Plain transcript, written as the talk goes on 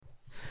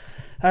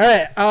All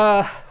right.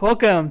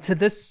 Welcome to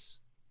this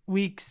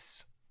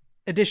week's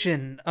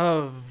edition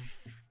of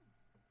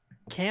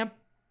Camp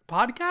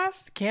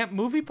Podcast, Camp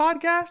Movie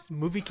Podcast,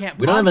 Movie Camp.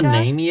 We don't have a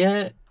name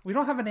yet. We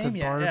don't have a name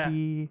yet.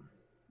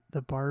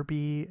 The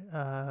Barbie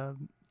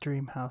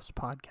Dreamhouse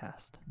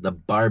Podcast. The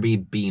Barbie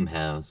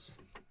Beamhouse.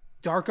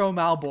 Darko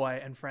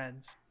Malboy and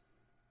Friends.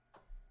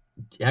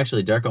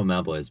 Actually, Darko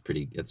Malboy is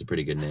it's a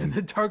pretty good name.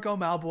 The Darko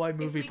Malboy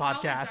Movie If we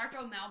Podcast.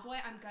 call it Darko Malboy,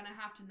 I'm gonna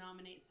have to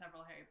nominate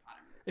several Harry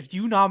Potter movies. If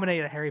you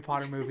nominate a Harry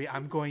Potter movie,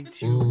 I'm going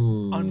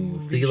to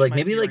unleash see, my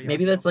maybe fury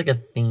on that's you. like a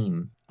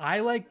theme.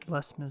 I like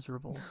Less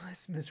Miserables.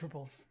 Less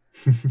Miserables.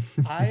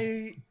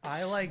 I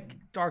like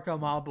Darko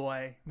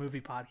Malboy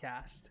Movie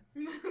Podcast.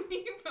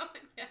 Movie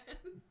podcast.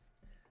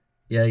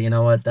 Yeah, you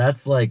know what?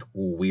 That's like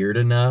weird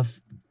enough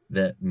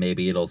that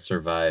maybe it'll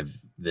survive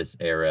this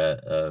era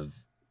of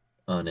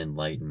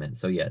unenlightenment.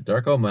 So yeah,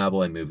 Darko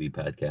Malboy Movie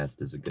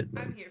Podcast is a good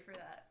I'm name. here for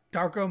that.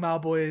 Darko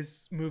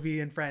Malboy's Movie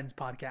and Friends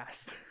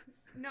Podcast.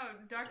 No,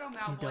 Darko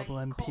Malboy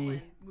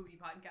TMMP. movie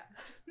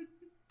podcast.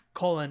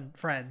 Colon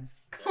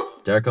Friends.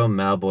 Darko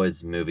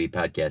Malboy's Movie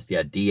Podcast.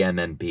 Yeah,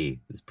 DMMP.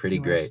 It's pretty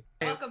Do you wanna great.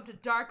 Welcome to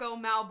Darko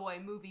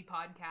Malboy movie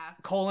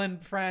podcast. Colon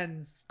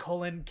Friends.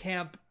 Colon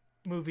Camp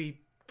Movie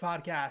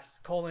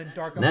Podcast. Colon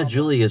Darko Now Malboy.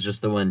 Julie is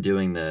just the one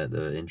doing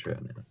the intro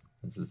now.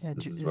 This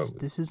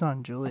is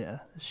on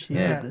Julia. She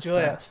Yeah. did this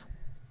Julia. to us.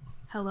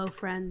 Hello,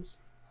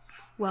 friends.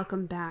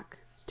 Welcome back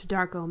to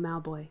Darko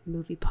Malboy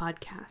Movie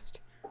Podcast,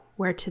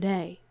 where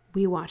today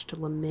we watched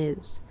Les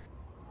Mis.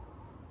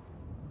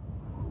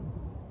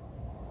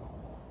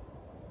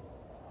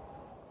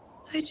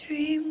 I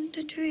dreamed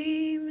a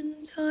dream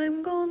in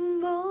time gone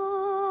by,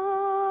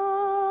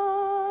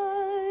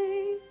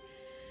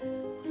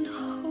 when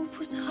hope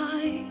was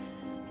high,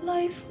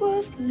 life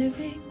worth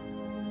living.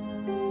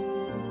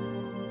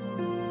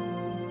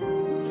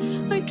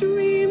 I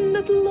dreamed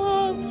that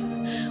love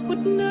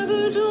would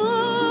never die.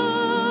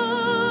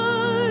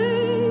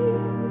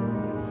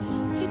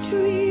 I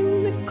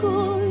dreamed that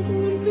God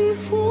would be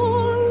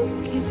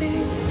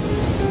forgiving.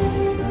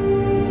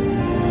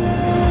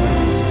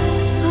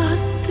 But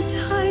the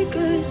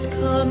tigers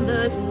come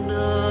at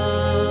night,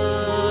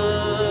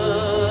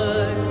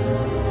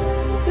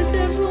 with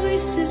their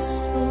voices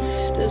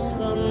soft as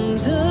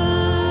thunder.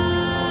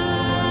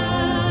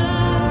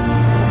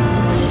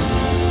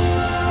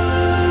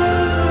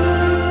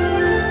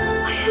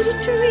 I had a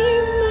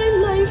dream my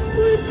life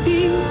would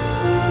be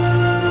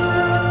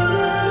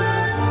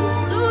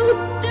so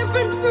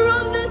different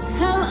from this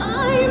hell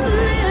I'm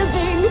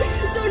living,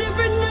 so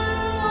different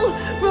now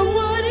from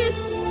what it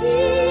seemed.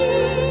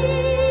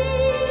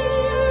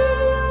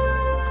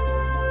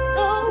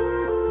 Now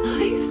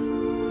life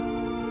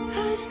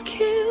has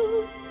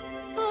killed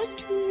a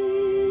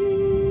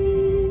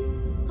dream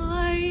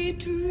I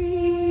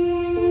dreamed.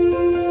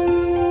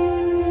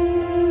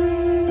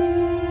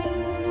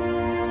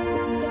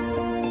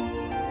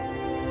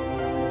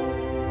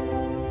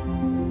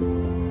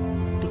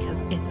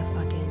 Because it's a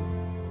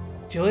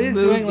fucking... Julia's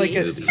Movie. doing like a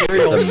It's a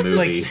serial, movie.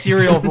 like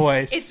serial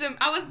voice.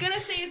 I was gonna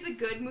say it's a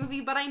good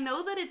movie, but I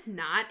know that it's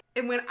not.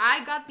 And when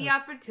I got the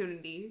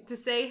opportunity to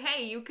say,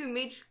 hey, you can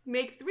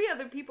make 3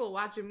 other people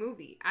watch a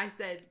movie, I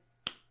said,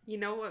 you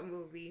know what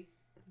movie?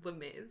 Les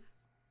Mis.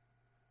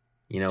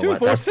 You know what?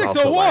 That's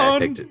also why I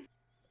 24601. picked it.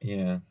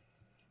 Yeah.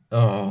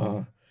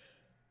 Oh.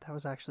 That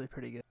was actually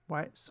pretty good.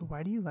 Why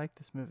do you like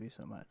this movie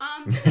so much?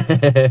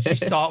 She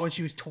saw it when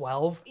she was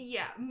 12.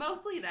 Yeah,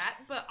 mostly that,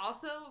 but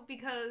also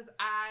because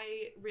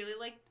I really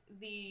liked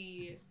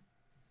the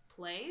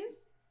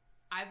plays.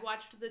 I've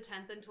watched the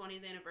 10th and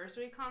 20th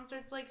anniversary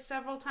concerts like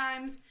several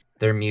times.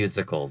 They're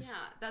musicals. Yeah,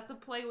 that's a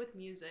play with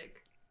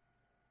music.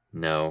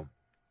 No,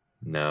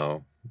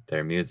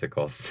 they're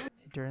musicals.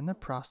 During the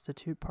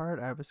prostitute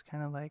part, I was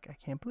kind of like, I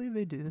can't believe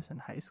they do this in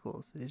high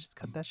schools. They just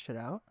cut that shit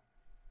out.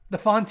 The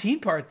Fontaine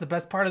part's the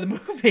best part of the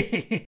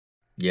movie.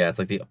 Yeah, it's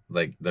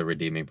like the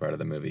redeeming part of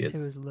the movie is It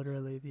was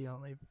literally the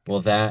only.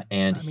 that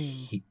and I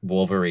mean-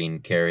 Wolverine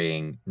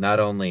carrying not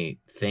only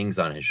things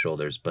on his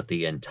shoulders but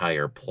the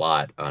entire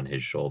plot on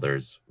his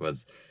shoulders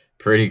was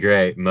pretty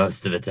great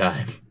most of the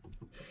time.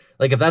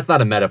 Like if that's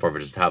not a metaphor for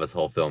just how this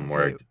whole film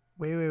worked.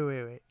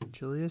 Wait.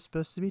 Julia's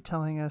supposed to be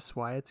telling us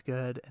why it's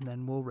good, and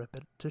then we'll rip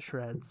it to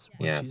shreds.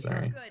 when Yeah, she's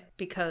sorry. done. Good.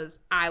 Because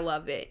I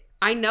love it.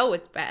 I know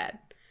it's bad.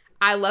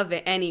 I love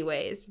it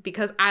anyways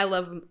because I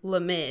love Les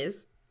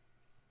Mis.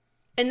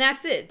 And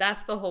that's it.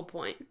 That's the whole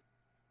point.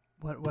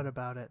 What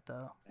about it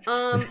though?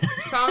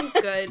 Song's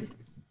good.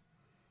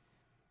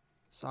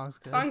 Song's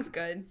good. Song's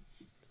good.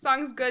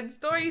 Song's good.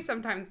 Story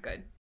sometimes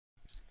good.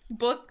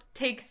 Book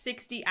takes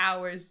 60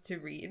 hours to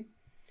read,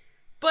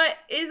 but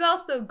is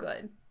also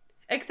good,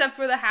 except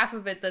for the half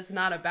of it that's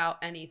not about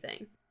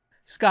anything.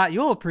 Scott,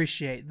 you'll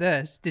appreciate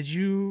this. Did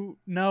you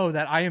know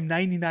that I am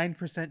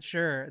 99%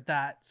 sure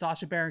that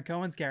Sacha Baron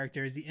Cohen's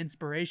character is the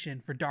inspiration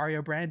for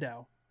Dario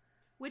Brando?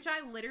 Which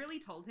I literally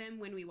told him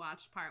when we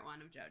watched part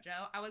 1 of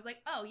JoJo. I was like,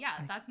 oh yeah,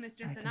 that's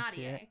Mr. I can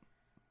see Thenardier. it.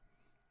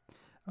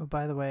 Oh,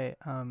 by the way,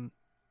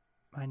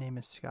 my name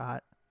is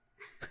Scott.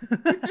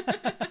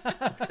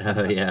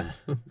 Oh, yeah.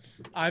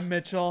 I'm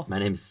Mitchell. My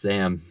name's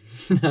Sam.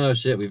 Oh,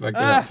 shit, we fucked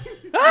it up.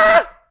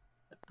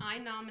 I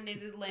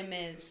nominated Les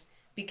Mis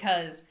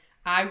because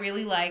I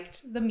really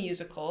liked the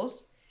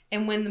musicals.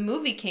 And when the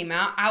movie came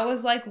out, I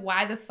was like,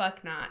 why the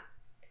fuck not?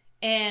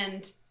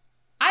 And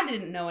I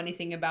didn't know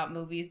anything about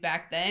movies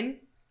back then.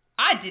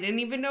 I didn't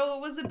even know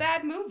it was a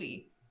bad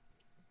movie.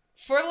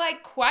 For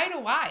like quite a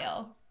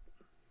while.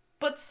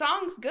 But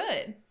songs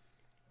good.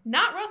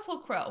 Not Russell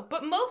Crowe,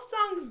 but most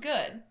songs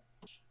good.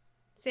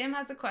 Sam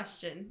has a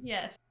question.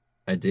 Yes.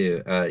 I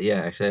do.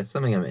 Yeah, actually, that's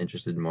something I'm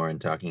interested more in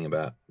talking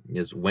about.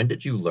 Is when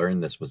did you learn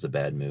this was a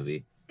bad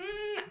movie?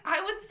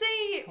 I would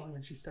say Probably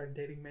when she started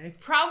dating me.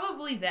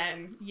 probably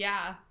then.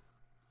 Yeah.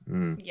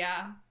 Mm.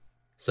 Yeah.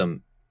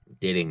 Some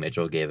dating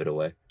Mitchell gave it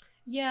away.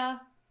 Yeah.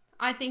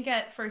 I think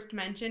at first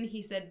mention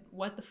he said,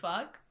 "What the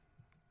fuck?"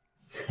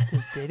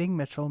 Does dating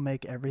Mitchell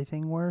make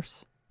everything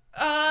worse?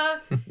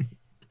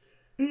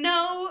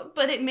 No,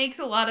 but it makes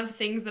a lot of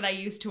things that I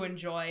used to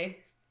enjoy.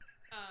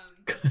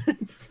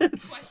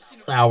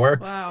 Sour.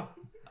 Wow.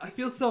 I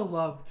feel so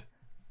loved.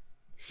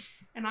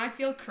 And I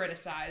feel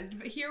criticized,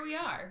 but here we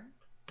are.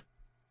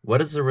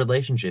 What is a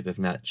relationship if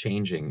not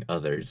changing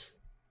others?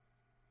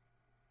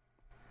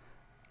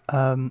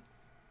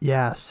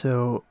 Yeah,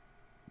 so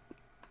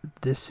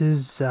this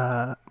is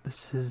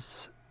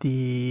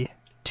the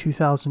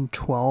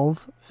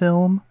 2012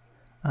 film,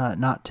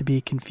 not to be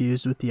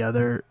confused with the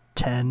other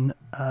 10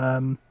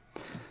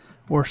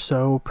 or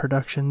so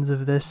productions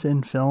of this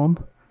in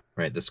film.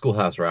 Right, the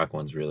Schoolhouse Rock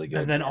one's really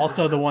good. And then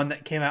also the one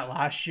that came out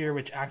last year,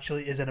 which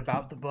actually isn't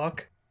about the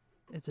book.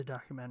 It's a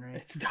documentary.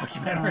 It's a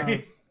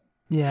documentary.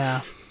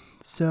 Yeah.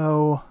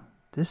 So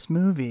this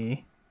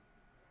movie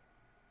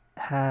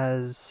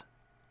has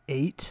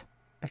 8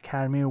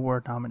 Academy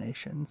Award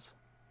nominations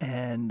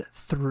and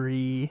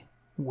 3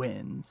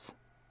 wins.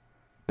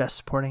 Best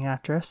Supporting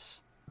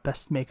Actress,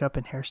 Best Makeup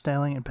and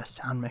Hairstyling, and Best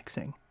Sound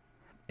Mixing.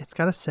 It's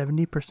got a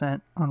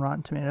 70% on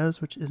Rotten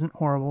Tomatoes, which isn't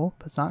horrible,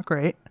 but it's not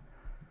great.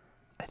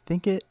 I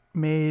think it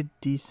made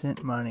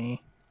decent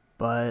money,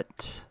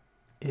 but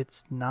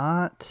it's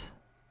not...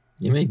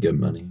 You made good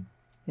money.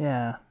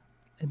 Yeah.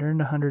 It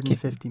earned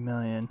 $150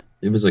 million.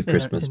 It was a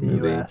Christmas in the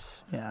movie.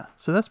 US. Yeah.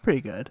 So that's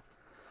pretty good.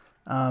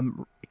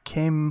 It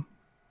came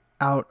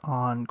out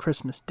on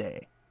Christmas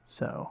Day.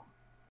 So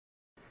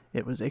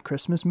it was a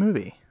Christmas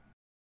movie.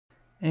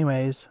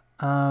 Anyways,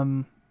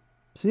 so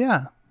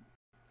yeah.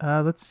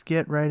 Let's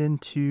get right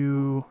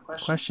into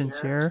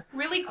questions here.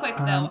 Really quick,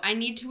 though, I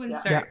need to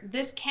insert,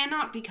 this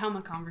cannot become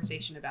a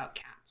conversation about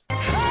cats.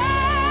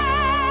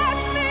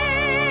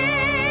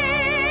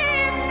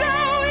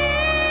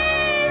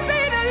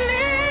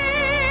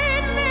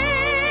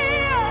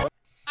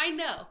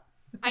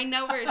 I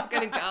know where it's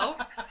gonna go,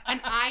 and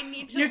I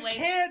need to You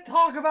can't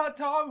talk about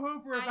Tom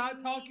Hooper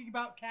without talking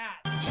about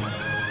cats.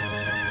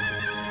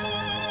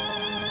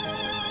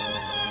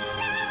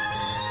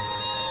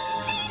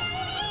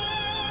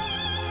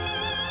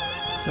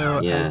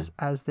 So Yeah.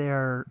 as they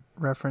are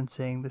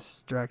referencing, this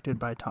is directed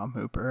by Tom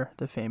Hooper,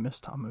 the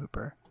famous Tom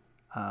Hooper.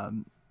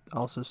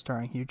 Also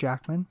starring Hugh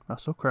Jackman,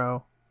 Russell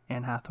Crowe,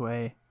 Anne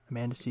Hathaway,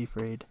 Amanda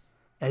Seyfried,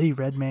 Eddie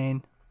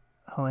Redmayne,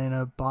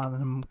 Helena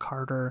Bonham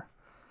Carter,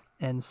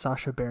 and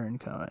Sacha Baron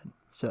Cohen.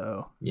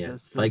 So Yeah,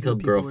 those Fight are the Club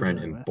people we're Girlfriend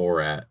dealing and with.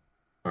 Borat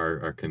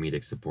are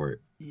comedic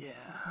support. Yeah.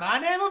 My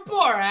name is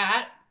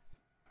Borat.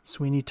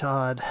 Sweeney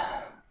Todd.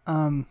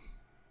 All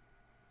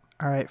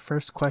right,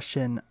 first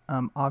question.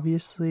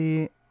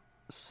 Obviously,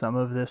 some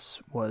of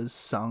this was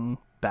sung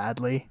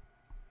badly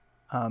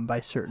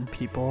by certain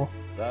people.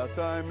 That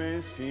I may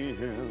see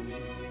him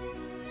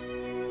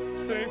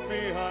safe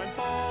behind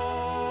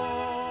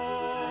bars.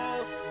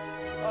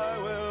 I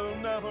will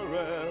never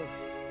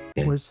rest.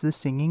 Okay. Was the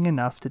singing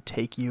enough to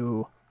take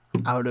you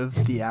out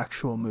of the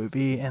actual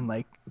movie and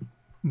like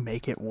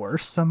make it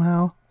worse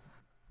somehow?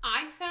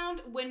 I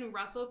found when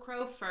Russell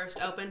Crowe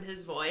first opened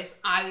his voice,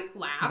 I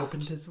laughed.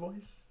 Opened his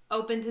voice.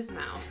 Opened his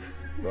mouth.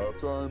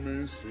 That I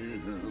may see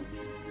him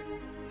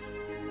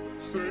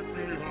safe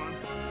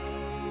behind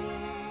bars.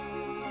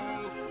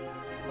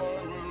 I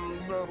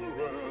will never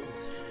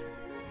rest.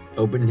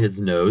 Opened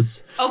his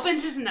nose.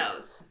 Opened his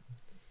nose.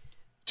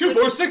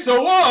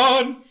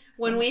 24601.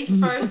 When we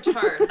first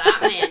heard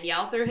that man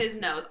yell through his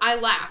nose, I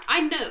laughed.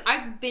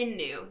 I've been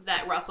knew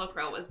that Russell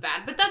Crowe was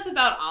bad, but that's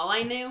about all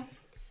I knew.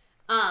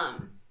 I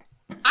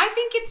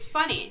think it's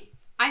funny.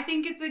 I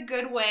think it's a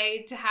good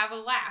way to have a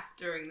laugh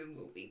during the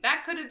movie.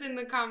 That could have been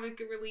the comic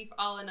relief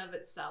all in of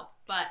itself,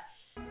 but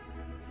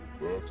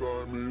That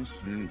I may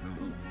see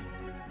him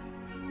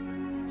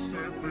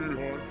safe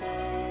behind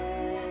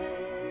bars.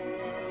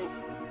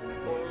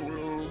 I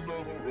will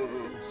never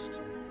rest.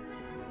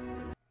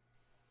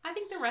 I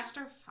think the rest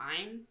are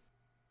fine.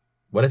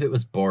 What if it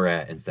was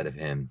Borat instead of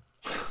him?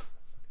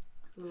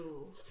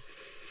 Ooh.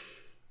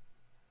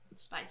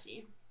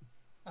 Spicy.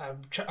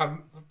 I'm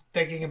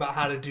thinking about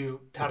how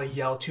to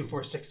yell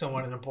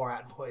 24601 in a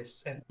Borat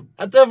voice, and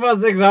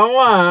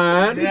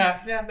 24601.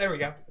 yeah, there we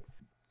go.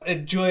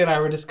 And Julie and I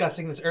were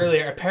discussing this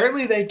earlier.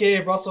 Apparently, they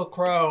gave Russell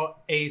Crowe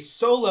a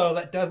solo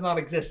that does not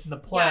exist in the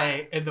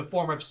play in the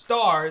form of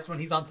stars when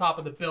he's on top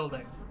of the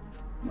building.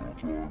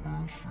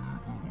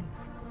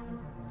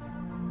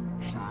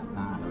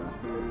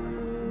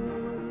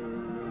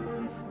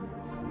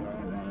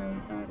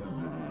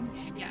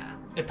 Yeah.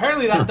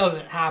 Apparently, that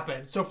doesn't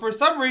happen. So for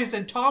some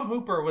reason, Tom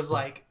Hooper was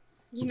like,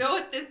 You know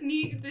what this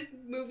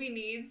movie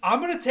needs? I'm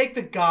going to take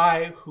the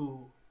guy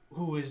who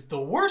is the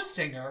worst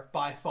singer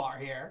by far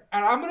here,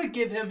 and I'm going to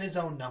give him his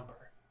own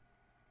number.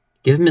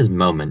 Give him his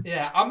moment.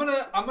 Yeah, I'm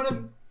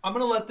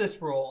gonna let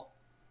this roll.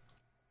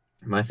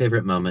 My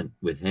favorite moment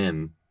with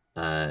him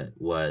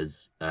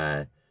was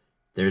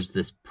there's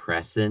this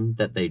press-in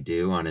that they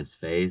do on his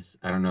face.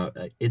 I don't know.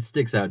 It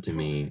sticks out to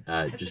me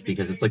just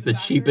because it's like the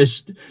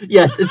cheapest.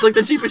 Yes, it's like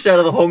the cheapest shot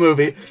of the whole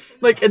movie.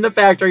 Like in the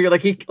factory, you're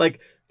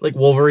like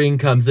Wolverine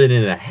comes in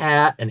a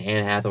hat, and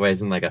Anne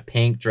Hathaway's in like a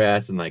pink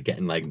dress and like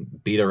getting like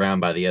beat around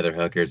by the other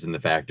hookers in the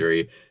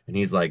factory, and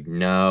he's like,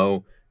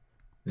 "No,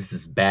 this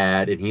is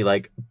bad," and he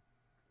like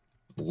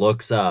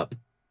looks up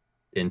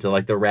into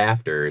like the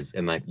rafters,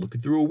 and like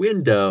looking through a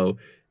window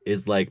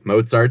is like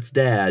Mozart's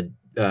dad,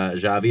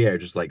 Javier,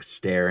 just like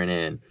staring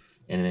in,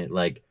 and it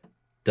like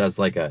does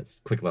like a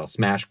quick little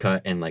smash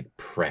cut and like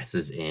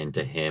presses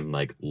into him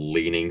like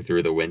leaning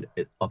through the window.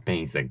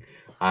 Amazing.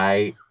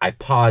 I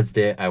paused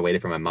it. I waited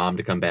for my mom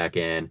to come back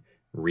in,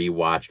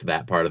 rewatched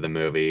that part of the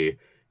movie.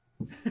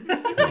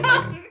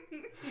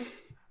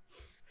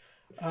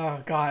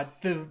 Oh God,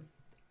 the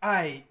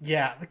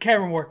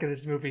camera work in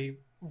this movie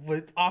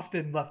was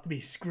often left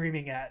me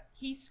screaming at.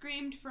 He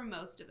screamed for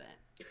most of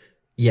it.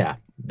 Yeah,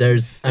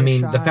 there's. I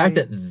mean, the fact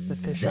that the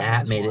fisheye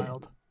that was made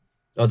wild. it.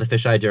 Oh, the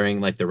fisheye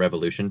during like the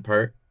Revolution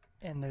part.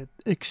 And the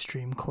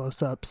extreme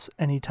close-ups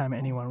anytime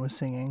anyone was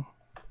singing.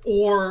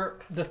 Or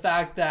the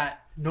fact that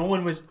no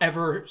one was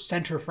ever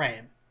center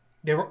frame.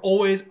 They were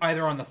always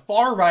either on the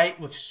far right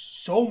with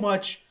so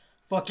much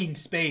fucking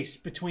space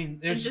between.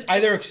 There's just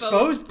either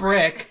exposed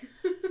brick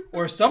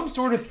or some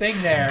sort of thing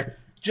there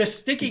just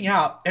sticking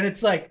out. And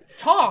it's like,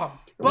 Tom,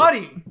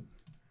 buddy,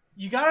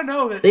 you gotta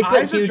know that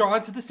eyes are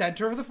drawn to the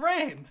center of the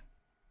frame.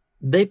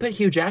 They put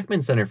Hugh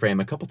Jackman center frame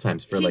a couple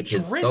times for He like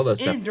his drifts solo in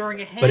stuff,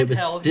 during a but it was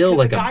handheld still because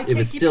like the guy it can't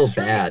was keep still it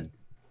straight. bad.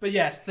 But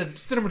yes, the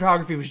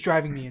cinematography was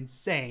driving me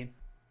insane.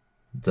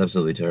 It's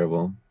absolutely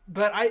terrible.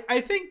 But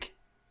I think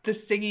the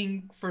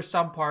singing for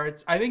some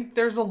parts, I think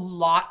there's a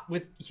lot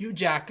with Hugh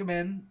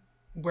Jackman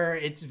where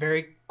it's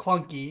very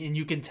clunky, and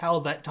you can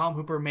tell that Tom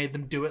Hooper made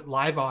them do it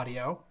live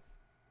audio.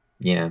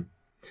 Yeah.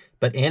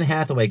 But Anne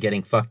Hathaway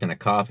getting fucked in a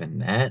coffin,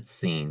 that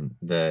scene,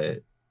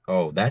 that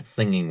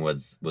singing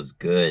was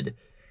good.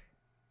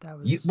 That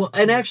was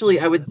and actually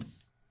I would,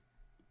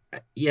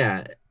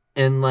 yeah,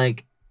 and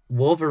like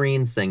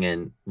Wolverine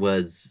singing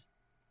was,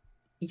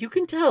 you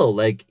can tell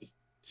like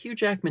Hugh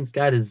Jackman's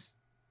got his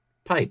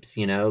pipes,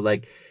 you know,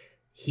 like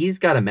he's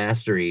got a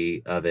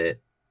mastery of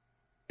it.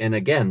 And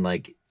again,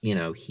 like, you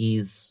know,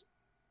 he's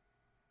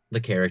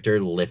the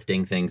character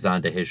lifting things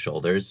onto his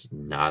shoulders,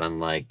 not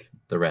unlike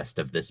the rest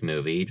of this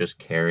movie, just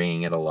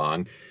carrying it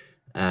along.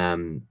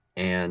 And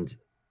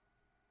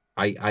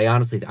I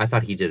honestly, I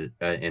thought he did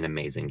an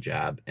amazing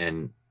job,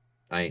 and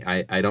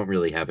I don't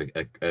really have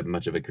a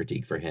much of a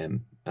critique for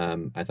him.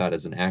 I thought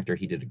as an actor,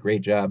 he did a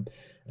great job.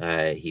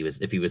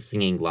 If he was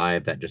singing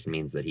live, that just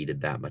means that he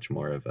did that much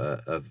more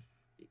of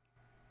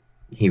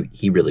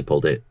he really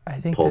pulled it. I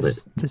think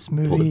this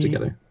movie pulled it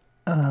together.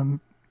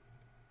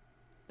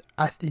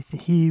 I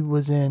think he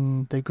was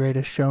in The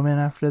Greatest Showman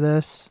after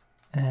this,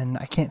 and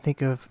I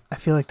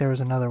feel like there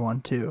was another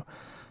one too,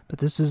 but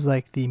this is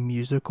like the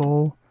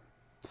musical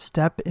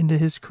step into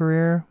his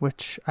career,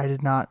 which I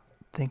did not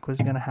think was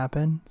going to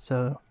happen.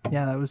 So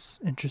yeah, that was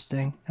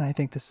interesting, and I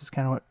think this is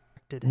kind of what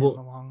did him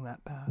along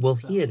that path. Well,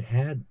 he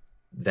had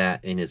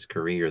that in his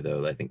career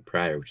though, I think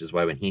prior, which is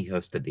why when he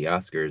hosted the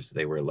Oscars,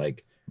 they were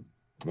like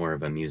more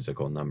of a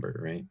musical number,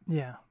 right?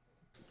 Yeah.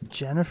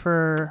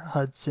 Jennifer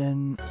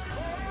Hudson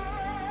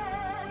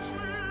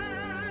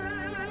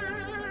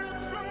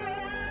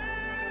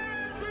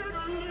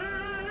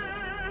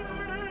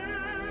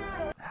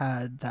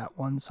had that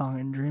one song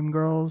in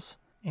Dreamgirls,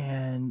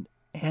 and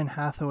Anne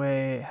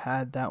Hathaway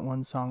had that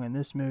one song in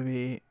this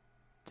movie.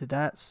 Did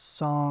that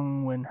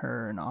song win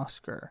her an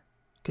Oscar?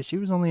 Because she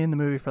was only in the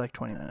movie for like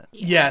 20 minutes.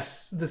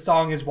 Yes, the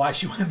song is why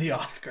she won the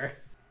Oscar.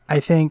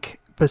 I think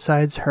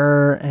besides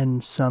her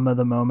and some of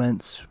the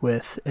moments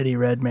with Eddie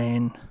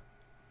Redmayne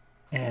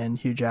and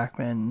Hugh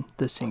Jackman,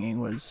 the singing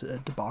was a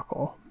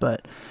debacle.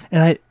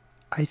 And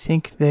I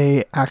think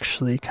they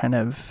actually kind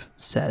of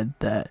said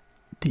that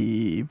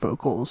the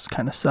vocals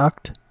kind of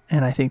sucked,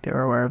 and I think they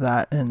were aware of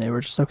that, and they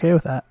were just okay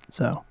with that.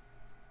 So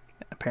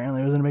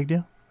apparently it wasn't a big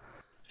deal.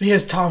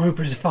 Because Tom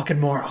Hooper's a fucking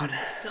moron.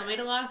 Still made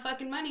a lot of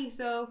fucking money,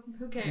 so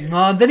who cares?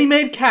 Then he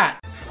made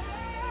Cats.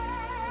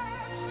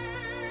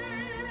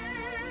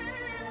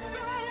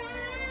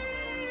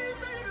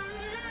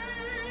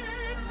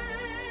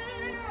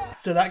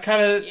 So that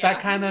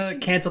kind of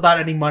canceled out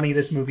any money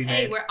this movie made.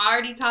 Hey, we're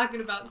already talking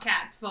about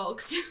Cats,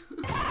 folks.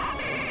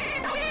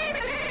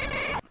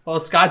 Well,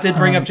 Scott did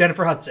bring up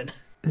Jennifer Hudson.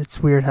 It's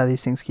weird how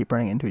these things keep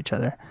running into each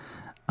other.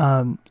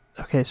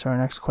 Okay, so our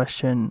next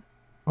question,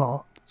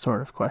 well,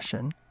 sort of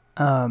question.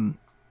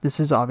 This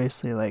is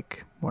obviously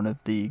like one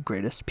of the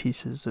greatest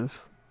pieces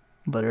of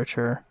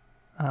literature,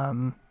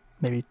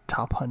 maybe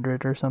top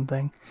 100 or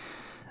something.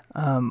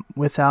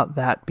 Without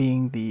that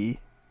being the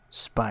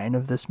spine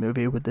of this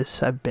movie, would this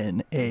have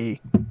been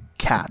a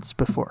Cats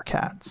before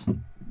Cats?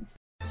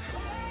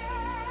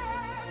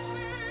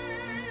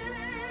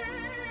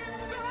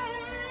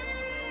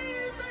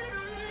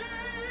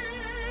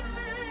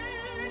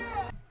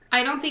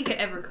 I don't think it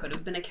ever could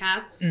have been a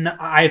Cats. No,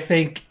 I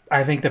think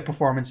the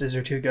performances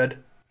are too good.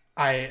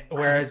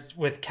 Whereas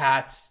with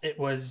Cats,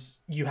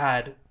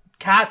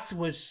 Cats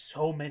was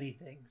so many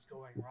things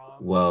going wrong.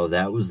 Whoa,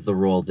 that was the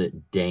role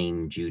that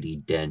Dame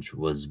Judi Dench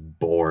was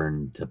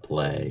born to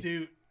play.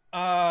 Dude,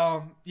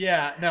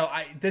 yeah, no,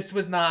 this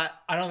was not.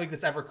 I don't think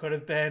this ever could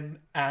have been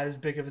as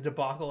big of a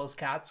debacle as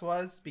Cats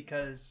was,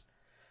 because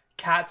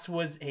Cats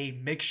was a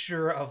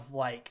mixture of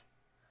like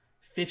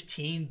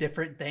 15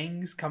 different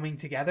things coming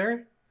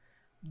together.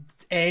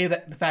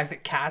 The fact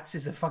that Cats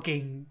is a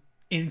fucking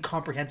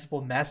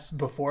incomprehensible mess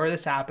before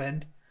this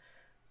happened,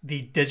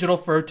 the digital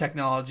fur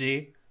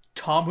technology,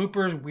 Tom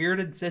Hooper's weird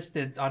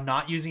insistence on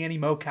not using any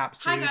mocap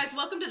suits. Hi guys,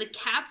 welcome to the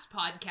Cats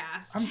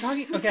podcast. I'm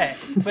talking, okay,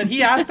 but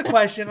he asked the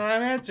question and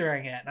I'm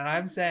answering it, and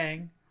I'm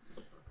saying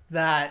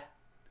that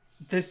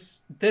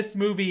this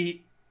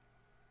movie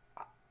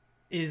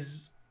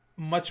is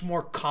much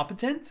more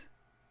competent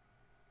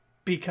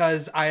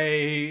because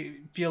I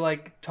feel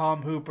like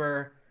Tom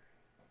Hooper,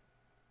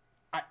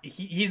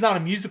 he's not a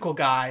musical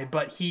guy,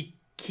 but he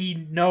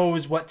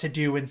knows what to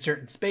do in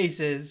certain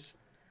spaces,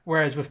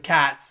 whereas with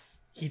Cats,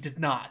 he did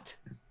not.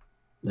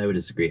 I would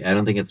disagree. I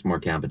don't think it's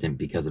more competent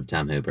because of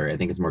Tom Hooper. I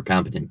think it's more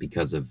competent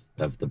because of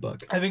the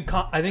book. I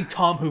think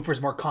Tom Hooper's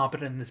more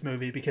competent in this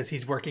movie because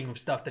he's working with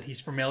stuff that he's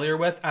familiar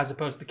with, as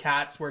opposed to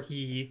Cats, where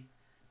he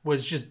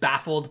was just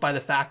baffled by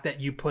the fact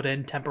that you put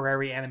in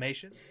temporary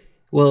animation.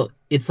 Well,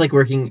 it's like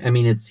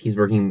he's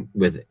working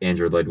with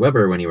Andrew Lloyd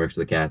Webber when he works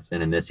with the Cats,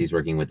 and in this he's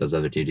working with those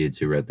other two dudes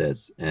who wrote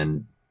this,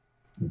 and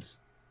it's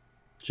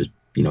just,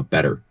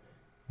 better.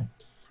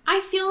 I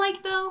feel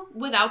like, though,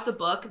 without the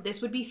book,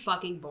 this would be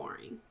fucking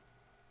boring.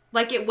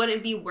 Like, it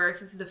wouldn't be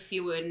worth the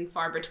few and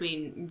far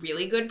between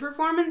really good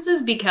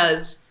performances,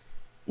 because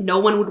no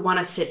one would want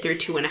to sit through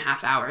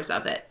 2.5 hours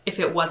of it if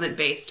it wasn't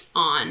based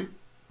on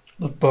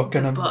the book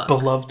and a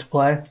beloved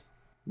play.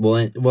 Well,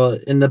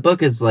 and the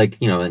book is like,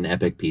 an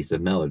epic piece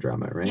of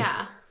melodrama, right?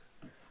 Yeah.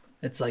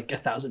 It's like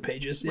 1,000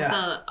 pages. With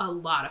Yeah. a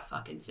lot of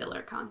fucking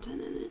filler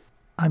content in it.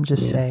 I'm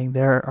just saying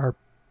there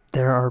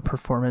are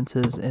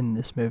performances in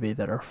this movie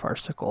that are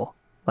farcical,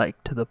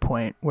 like to the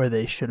point where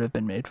they should have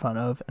been made fun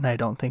of, and I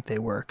don't think they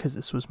were, because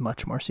this was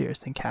much more serious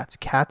than Cats.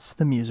 Cats,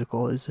 the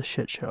musical, is a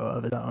shit show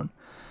of its own.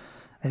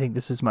 I think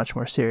this is much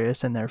more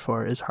serious and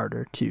therefore is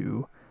harder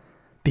to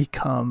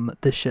become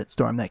the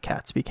shitstorm that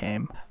Cats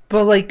became.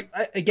 But like,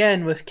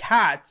 again, with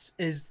Cats,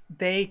 is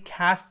they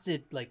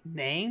casted like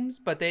names,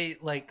 but they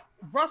like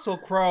Russell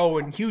Crowe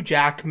and Hugh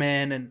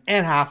Jackman and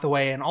Anne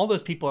Hathaway and all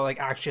those people are like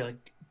actually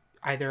like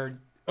either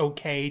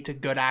okay to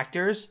good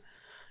actors.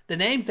 The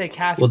names they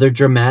cast, well, they're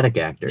dramatic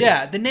actors.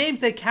 Yeah, the names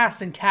they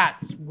cast in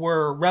Cats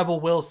were Rebel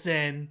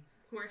Wilson.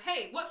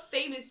 Hey, what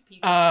famous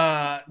people?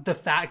 The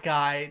fat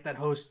guy that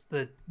hosts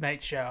the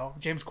night show,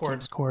 James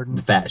Corden.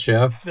 The fat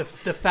show. The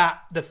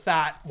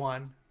fat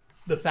one,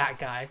 the fat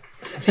guy.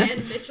 Van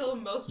Mitchell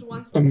most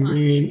wants to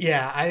punch.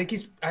 Yeah, I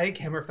think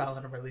him or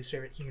Fallon are my least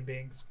favorite human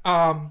beings.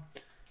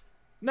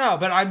 No,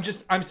 but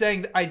I'm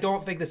saying that I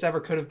don't think this ever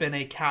could have been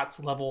a Cats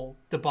level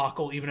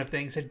debacle, even if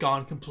things had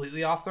gone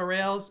completely off the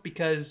rails,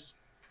 because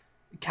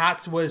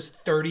Cats was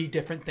 30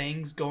 different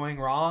things going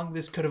wrong.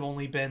 This could have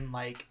only been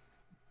like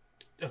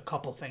a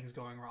couple things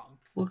going wrong.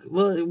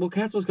 Well,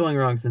 Cats was going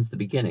wrong since the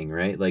beginning,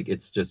 right? Like,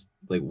 it's just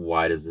like,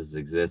 why does this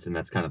exist? And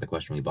that's kind of the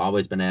question we've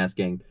always been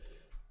asking,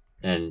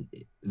 and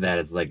that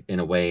is like in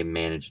a way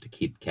managed to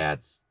keep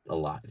Cats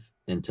alive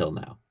until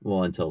now.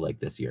 Well, until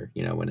like this year,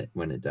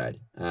 when it died.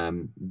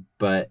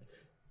 But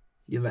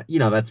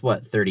that's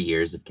what 30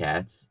 years of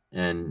Cats,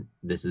 and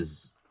this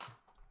is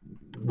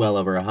well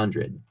over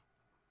 100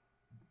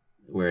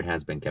 where it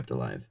has been kept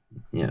alive.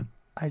 Yeah,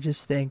 I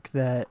just think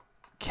that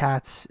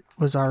Cats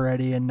was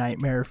already a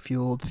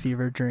nightmare-fueled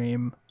fever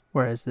dream,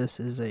 whereas this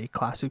is a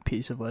classic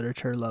piece of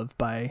literature loved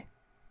by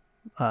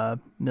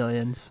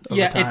millions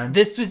over time.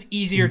 This was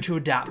easier to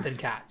adapt than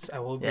Cats. I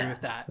will agree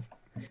with that.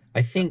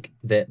 I think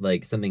that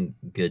like something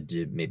good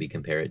to maybe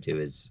compare it to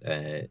is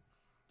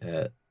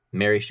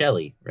Mary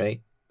Shelley,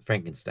 right?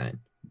 Frankenstein.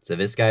 So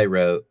this guy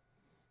wrote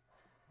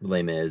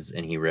Les Mis,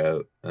 and he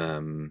wrote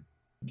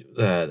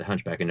The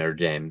Hunchback of Notre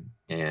Dame,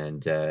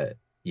 and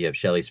you have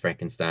Shelley's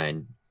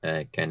Frankenstein,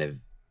 kind of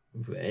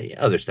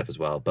other stuff as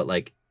well, but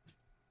like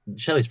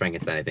Shelley's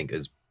Frankenstein I think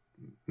is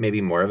maybe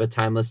more of a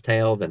timeless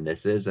tale than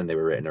this is, and they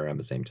were written around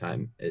the same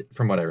time,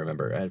 from what I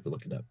remember. I have to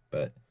look it up,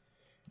 but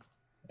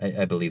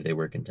I believe they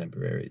were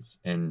contemporaries,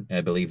 and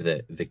I believe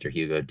that Victor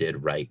Hugo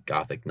did write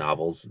Gothic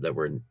novels that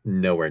were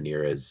nowhere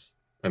near as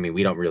I mean,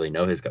 we don't really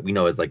know we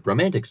know his like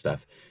romantic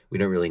stuff. We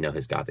don't really know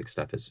his gothic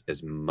stuff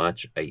as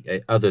much,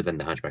 other than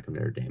the Hunchback of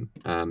Notre Dame.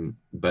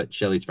 But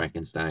Shelley's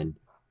Frankenstein,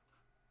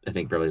 I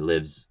think, probably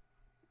lives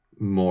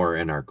more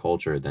in our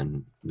culture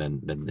than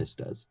this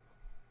does.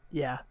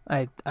 Yeah,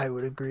 I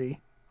would agree,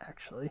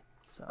 actually.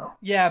 So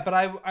Yeah, but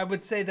I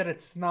would say that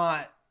it's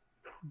not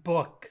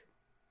book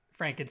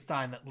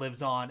Frankenstein that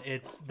lives on.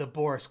 It's the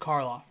Boris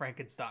Karloff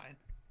Frankenstein.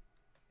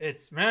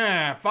 It's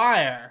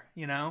fire,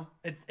 you know?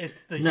 It's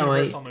the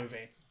Universal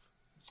movie.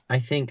 I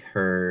think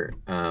her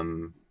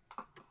and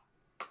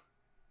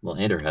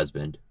her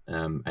husband,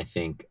 I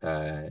think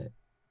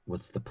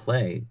what's the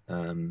play?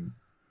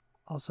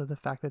 also the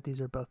fact that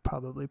these are both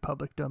probably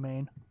public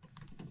domain.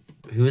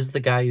 Who is the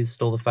guy who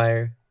stole the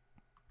fire?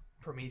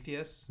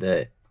 Prometheus.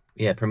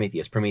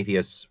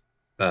 Prometheus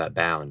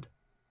Bound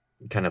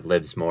kind of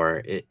lives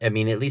more. I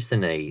mean, at least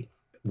in a.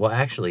 Well,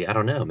 actually, I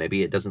don't know.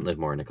 Maybe it doesn't live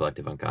more in a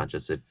collective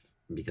unconscious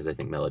because I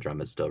think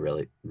melodrama is still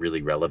really,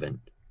 really relevant,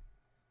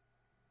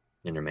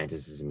 and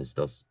romanticism is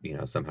still,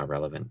 somehow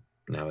relevant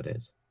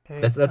nowadays.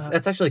 Okay,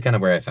 That's actually kind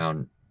of where I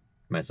found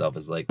myself,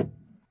 is like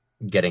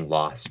getting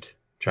lost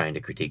trying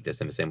to critique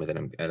this in the same way that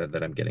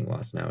I'm getting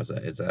lost now. Is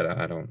that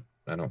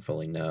I don't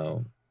fully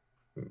know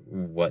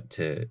what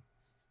to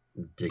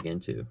dig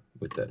into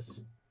with this.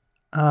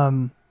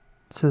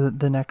 So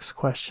the next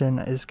question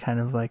is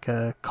kind of like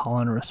a call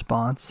and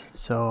response.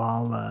 So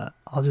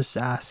I'll just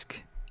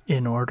ask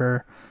in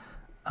order.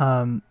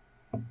 I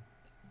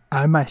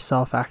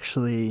myself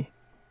actually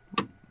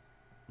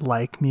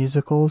like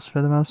musicals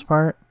for the most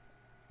part,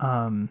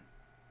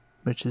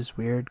 which is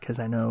weird because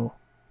I know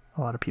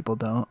a lot of people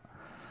don't.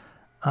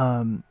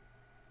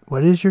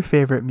 What is your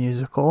favorite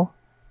musical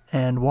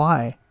and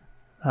why?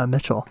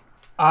 Mitchell.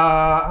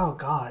 Oh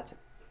God.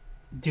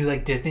 Do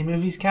like Disney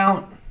movies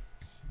count?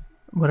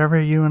 Whatever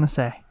you want to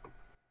say.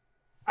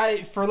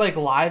 For like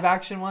live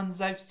action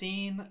ones I've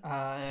seen,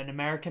 An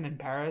American in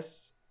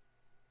Paris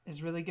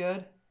is really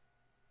good.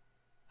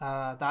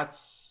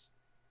 It's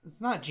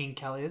not Gene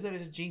Kelly, is it?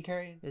 It's Gene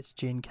Carrey. It's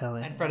Gene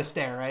Kelly. And Fred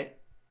Astaire, right?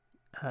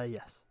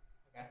 Yes.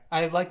 Okay.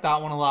 I like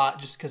that one a lot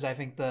just because I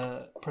think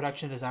the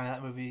production design of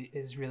that movie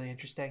is really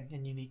interesting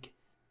and unique.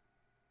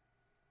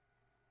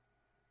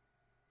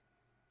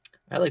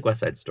 I like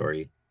West Side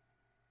Story.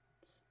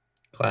 It's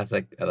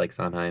classic. I like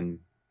Sondheim.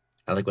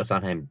 I like what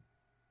Sondheim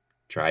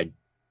tried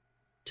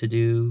to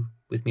do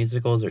with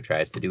musicals, or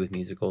tries to do with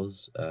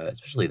musicals,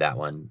 especially that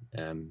one.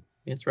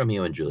 It's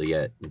Romeo and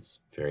Juliet. It's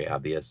very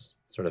obvious,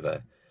 sort of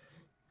a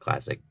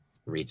classic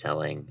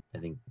retelling. I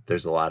think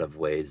there's a lot of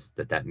ways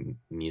that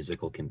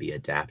musical can be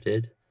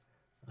adapted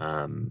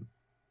and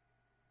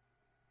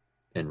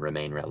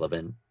remain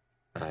relevant.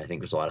 I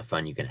think there's a lot of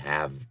fun you can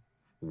have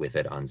with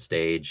it on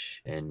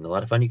stage, and a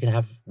lot of fun you can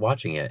have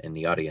watching it in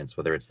the audience,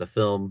 whether it's the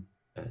film,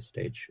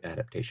 stage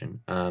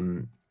adaptation.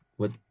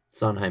 What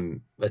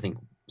Sondheim, I think,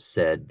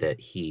 said that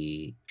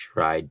he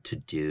tried to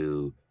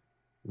do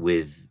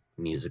with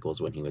musicals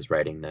when he was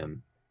writing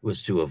them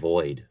was to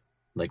avoid,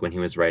 like when he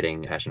was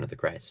writing Passion of the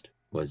Christ,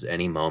 was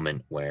any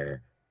moment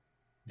where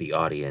the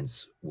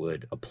audience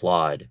would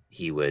applaud,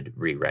 he would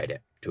rewrite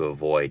it to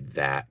avoid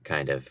that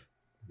kind of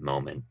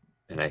moment.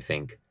 And I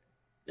think,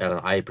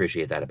 I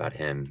appreciate that about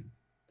him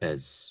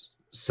as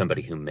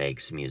somebody who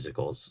makes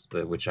musicals,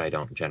 which I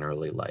don't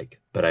generally like,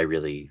 but I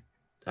really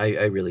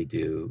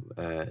do.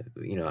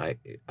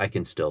 I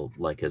can still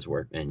like his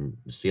work and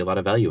see a lot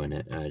of value in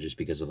it, just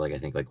because of I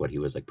think what he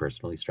was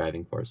personally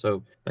striving for.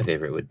 So my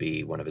favorite would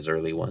be one of his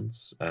early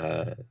ones,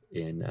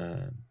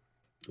 in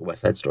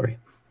West Side Story.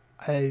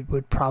 I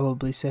would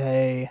probably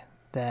say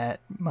that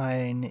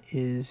mine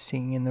is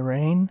Singing in the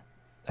Rain.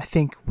 I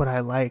think what I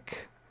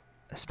like,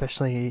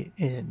 especially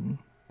in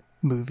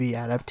movie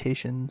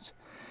adaptations,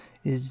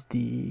 is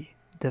the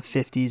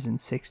 50s and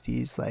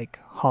 60s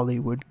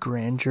Hollywood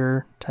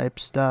grandeur type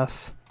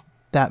stuff.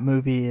 That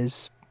movie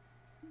is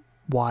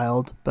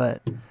wild,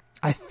 but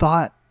I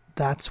thought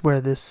that's where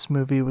this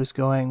movie was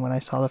going when I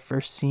saw the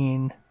first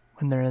scene,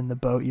 when they're in the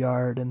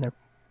boatyard and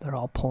they're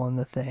all pulling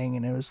the thing,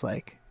 and it was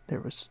there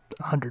was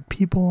 100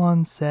 people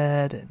on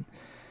set, and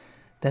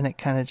then it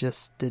kind of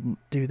just didn't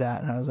do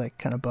that, and I was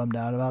kind of bummed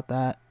out about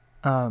that.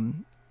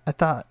 I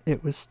thought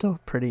it was still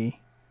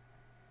pretty,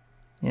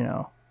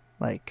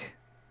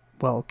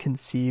 well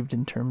conceived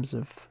in terms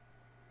of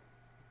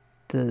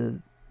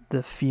the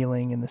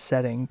feeling and the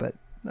setting, but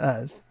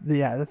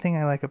the thing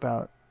I like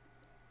about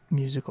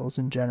musicals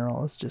in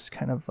general is just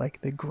kind of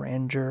the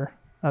grandeur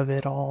of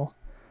it all.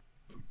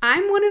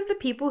 I'm one of the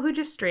people who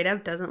just straight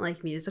up doesn't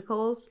like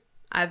musicals.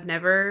 I've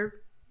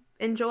never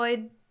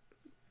enjoyed.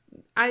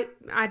 I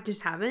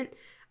just haven't.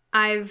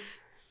 I've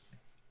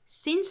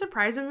seen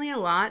surprisingly a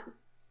lot,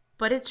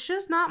 but it's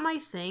just not my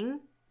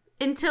thing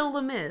until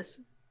Les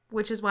Mis,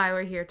 which is why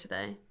we're here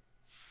today.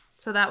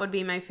 So that would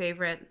be my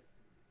favorite,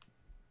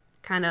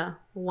 kind of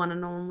one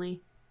and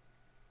only.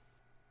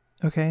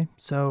 Okay,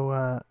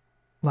 so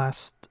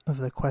last of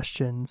the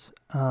questions.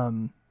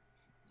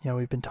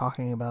 We've been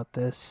talking about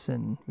this,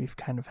 and we've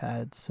kind of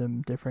had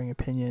some differing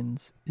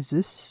opinions. Is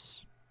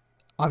this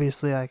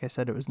Obviously, like I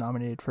said, it was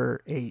nominated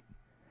for 8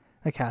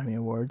 Academy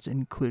Awards,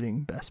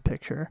 including Best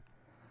Picture.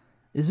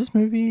 Is this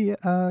movie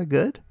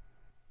good?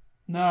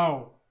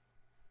 No,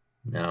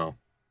 No.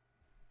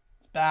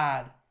 it's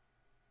bad.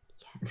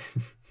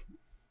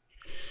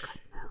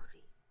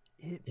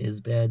 It Is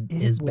bad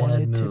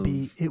wanted to move.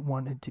 be. It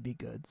wanted to be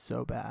good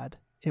so bad.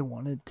 It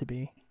wanted to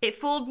be. It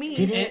fooled me.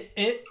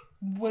 It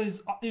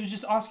was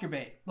just Oscar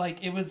bait.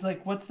 Like, it was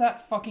like, what's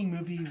that fucking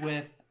movie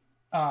with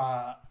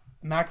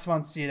Max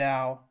von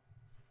Sydow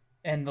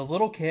and the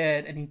little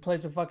kid, and he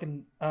plays a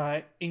fucking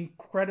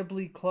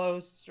incredibly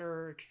close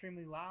or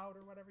extremely loud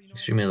or whatever. You know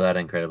Extremely loud,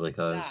 incredibly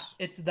close. that.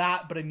 It's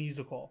that, but a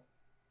musical.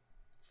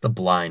 It's The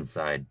Blind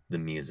Side, the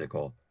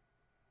musical.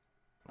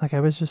 Like I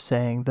was just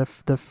saying, the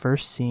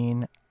first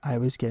scene, I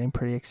was getting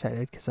pretty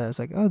excited because I was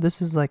like, oh,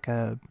 this is like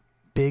a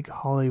big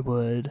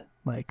Hollywood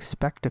like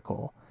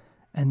spectacle.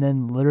 And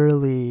then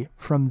literally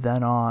from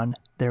then on,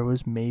 there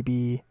was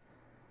maybe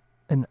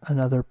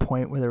another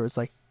point where there was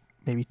like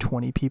maybe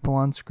 20 people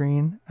on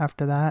screen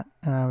after that.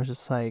 And I was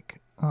just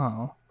like,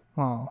 oh,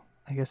 well,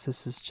 I guess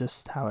this is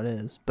just how it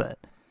is. But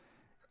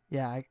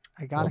yeah, I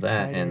got Well, that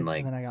excited and, and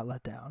like- then I got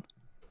let down.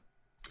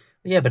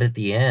 Yeah, but at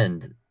the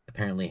end,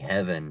 apparently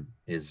heaven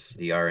is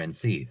the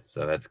RNC,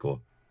 so that's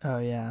cool. Oh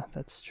yeah,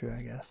 that's true,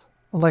 I guess.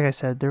 Well, like I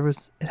said,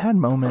 it had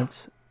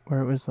moments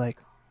where it was like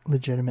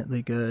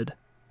legitimately good,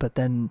 but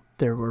then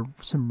there were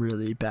some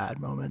really bad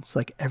moments.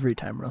 Like every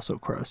time Russell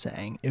Crowe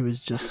sang, it was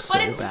just so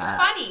But it's bad.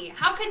 funny.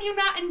 How can you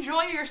not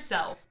enjoy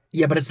yourself?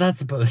 Yeah, but it's not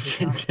supposed It's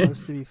to. not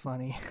supposed to be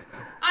funny.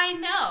 I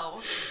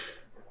know.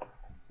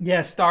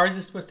 Yeah, Stars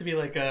is supposed to be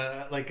like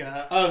a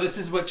oh, this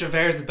is what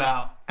Javert's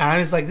about. And I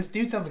was like, this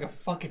dude sounds like a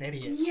fucking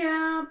idiot.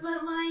 Yeah,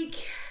 but like,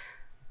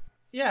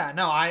 Yeah,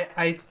 no,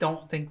 I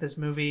don't think this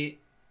movie.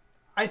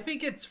 I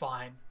think it's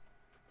fine.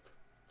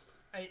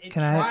 It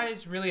Can I-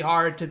 tries really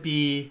hard to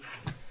be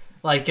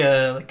like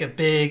a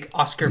big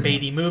Oscar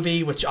baity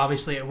movie, which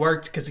obviously it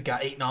worked because it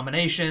got 8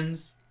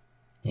 nominations.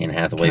 Anne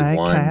Hathaway Can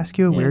won. I ask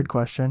you a Yeah. weird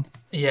question?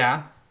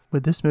 Yeah.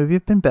 Would this movie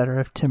have been better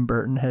if Tim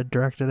Burton had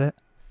directed it?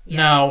 yes.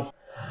 No,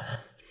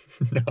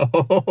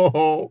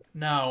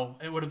 No.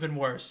 it would have been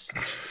worse.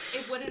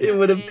 It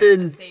would have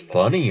been the same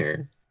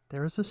funnier.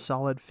 There was a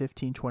solid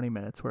 15-20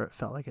 minutes where it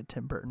felt like a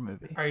Tim Burton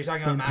movie. Are you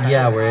talking about Entire- Master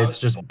Yeah, of the where House? it's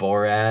just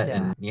Borat Yeah.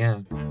 and yeah.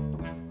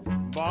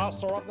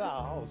 Master of the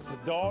house,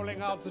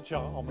 doling out the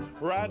charm,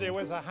 ready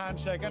with a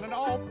handshake and an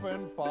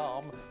open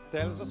palm.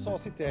 Tells a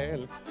saucy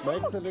tale,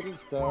 makes a little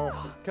stir.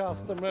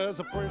 Customers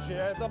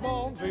appreciate the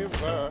bon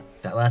vivant.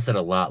 That lasted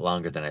a lot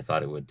longer than I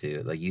thought it would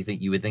too. Like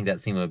you would think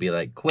that scene would be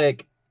like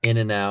quick, in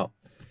and out.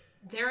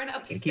 They're an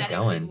keep upsettingly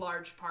going.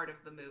 large part of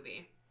the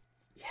movie.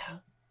 Yeah.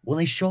 Well,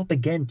 they show up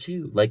again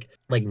too, like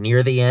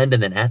near the end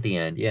and then at the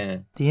end. Yeah.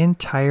 The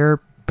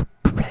entire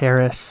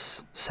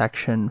Paris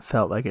section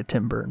felt like a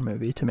Tim Burton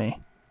movie to me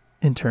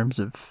in terms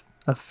of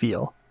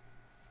feel.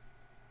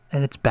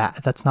 And it's bad.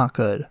 That's not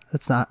good. I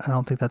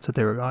don't think that's what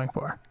they were going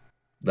for.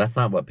 That's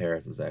not what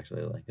Paris is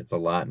actually like. It's a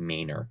lot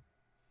meaner.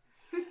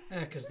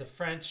 Because the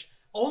French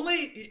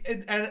only,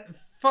 and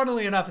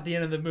funnily enough, at the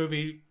end of the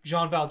movie,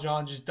 Jean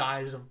Valjean just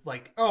dies of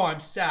like, oh, I'm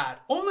sad.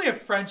 Only a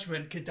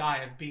Frenchman could die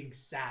of being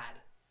sad.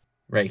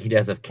 Right? He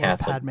does have Or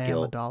Catholic Padme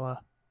guilt. Amidala.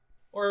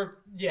 Or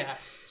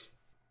yes,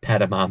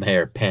 Padamame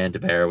or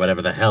Pandabare,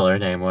 whatever the hell her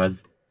name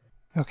was.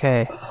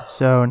 Okay,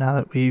 so now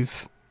that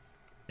we've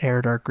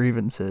aired our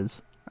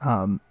grievances,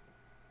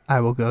 I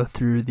will go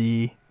through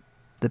the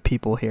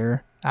people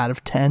here. Out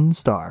of 10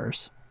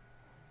 stars.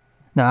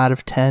 Now, out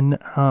of 10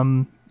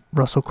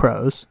 Russell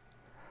Crowes,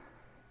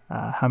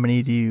 how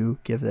many do you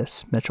give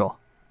this, Mitchell?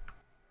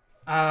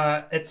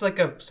 it's like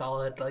a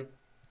solid 5.5.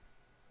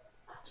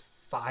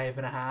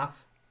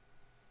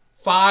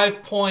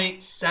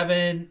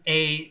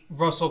 5.78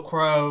 Russell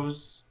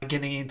Crowe's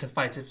getting into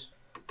fights of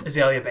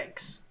Azalea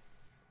Banks.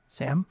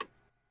 Sam?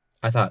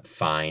 I thought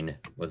fine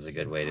was a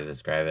good way to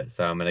describe it,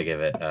 so I'm gonna give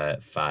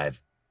it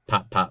 5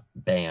 pop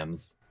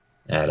bams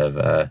out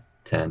of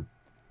 10.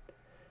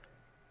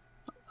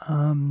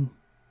 I'm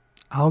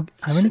gonna give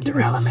it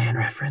Cinderella Man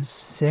reference.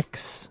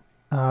 6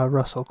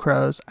 Russell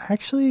Crowes. I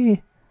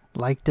actually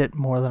liked it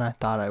more than I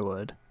thought I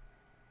would.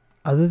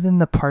 Other than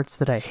the parts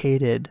that I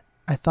hated,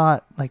 I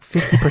thought like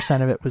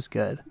 50% of it was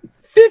good.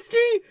 50.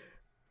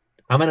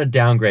 I'm gonna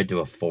downgrade to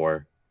a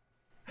 4.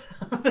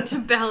 To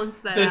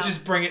balance that To out.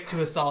 just bring it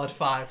to a solid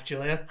 5,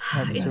 Julia.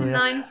 It's Julia.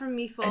 9 from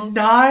me, folks.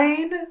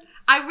 9?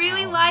 I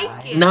really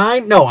like it.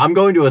 9? No, I'm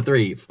going to a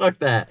 3. Fuck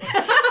that.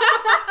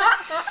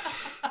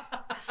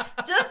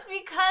 Just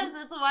because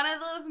it's one of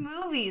those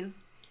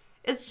movies.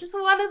 It's just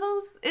one of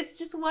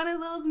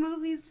those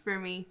movies for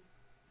me.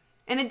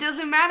 And it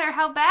doesn't matter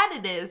how bad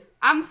it is.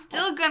 I'm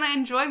still gonna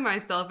enjoy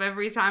myself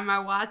every time I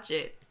watch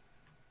it.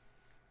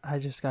 I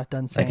just got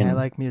done saying I can-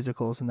 like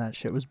musicals and that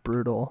shit was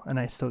brutal, and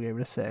I still gave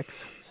it a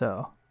 6.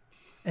 So,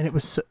 and it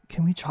was.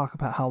 Can we talk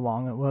about how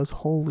long it was?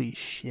 Holy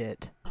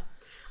shit!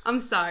 I'm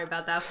sorry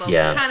about that, folks.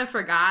 Yeah. I kind of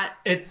forgot.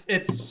 It's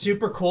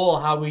super cool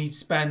how we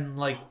spend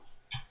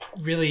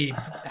really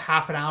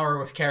half an hour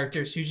with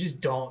characters who just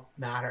don't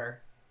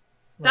matter.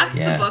 That's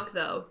Yeah. the book,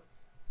 though.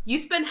 You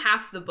spend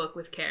half the book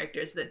with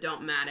characters that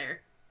don't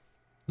matter.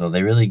 Well,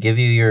 they really give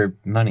you your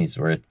money's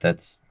worth.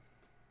 That's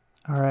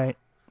All right.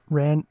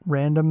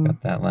 Random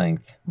got that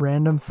length.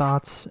 random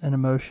thoughts and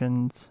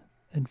emotions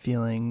and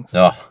feelings.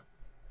 Oh,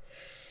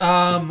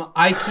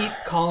 I keep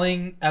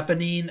calling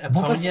Eponine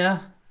What was-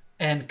 Eponia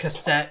and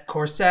Cassette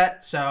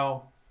Corset.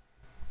 So,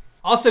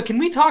 also, can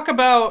we talk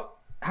about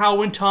how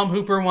when Tom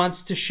Hooper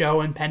wants to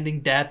show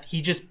impending death,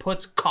 he just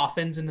puts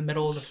coffins in the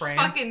middle of the frame?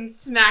 Fucking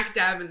smack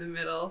dab in the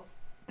middle.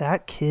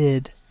 That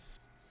kid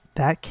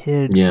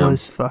Yeah.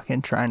 was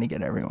fucking trying to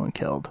get everyone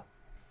killed.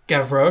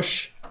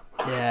 Gavroche.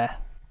 Yeah.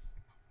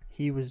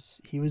 He was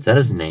that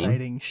his name?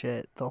 inciting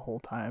shit the whole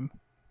time.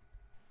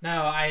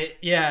 No,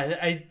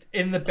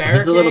 in the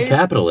he's a little barricade,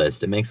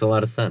 capitalist. It makes a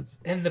lot of sense.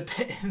 in the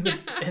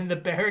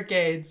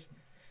barricades,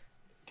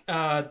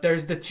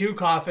 there's the two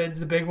coffins,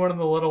 the big one and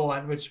the little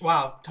one. Which,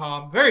 wow,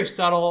 Tom, very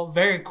subtle,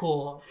 very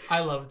cool.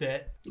 I loved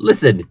it.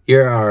 Listen,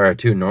 here are our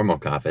two normal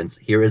coffins.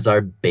 Here is our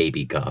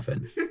baby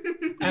coffin.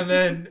 And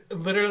then,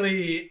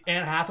 literally,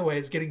 Anne Hathaway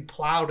is getting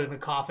plowed in a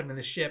coffin in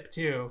the ship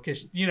too,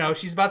 because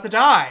she's about to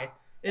die.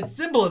 It's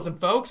symbolism,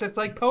 folks. It's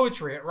like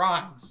poetry. It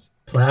rhymes.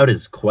 Plowed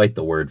is quite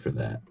the word for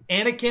that.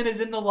 Anakin is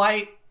in the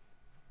light,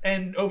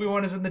 and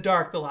Obi-Wan is in the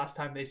dark. The last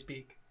time they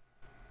speak.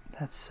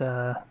 That's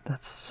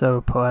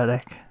so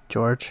poetic,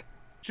 George.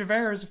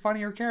 Javert is a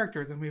funnier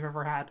character than we've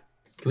ever had.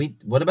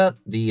 What about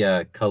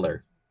the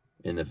color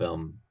in the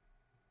film?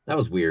 That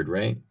was weird,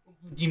 right?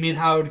 Do you mean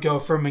how it would go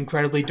from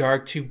incredibly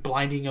dark to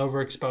blinding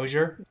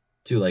overexposure?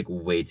 To like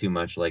way too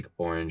much like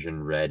orange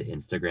and red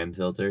Instagram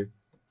filter.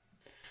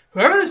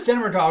 Whoever the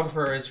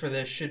cinematographer is for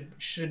this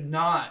should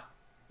not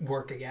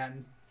work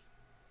again.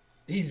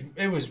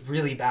 It was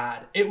really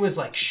bad. It was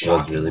like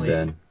shockingly, really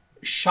bad.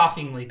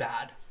 Shockingly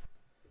bad.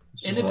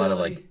 Just a lot of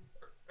like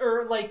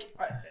or like,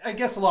 I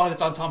guess a lot of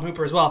it's on Tom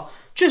Hooper as well.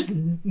 Just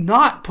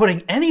not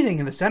putting anything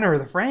in the center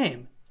of the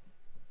frame.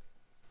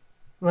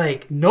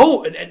 Like,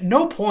 at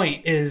no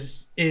point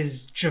is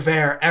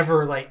Javert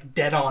ever like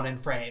dead on in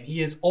frame.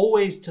 He is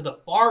always to the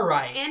far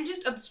right. And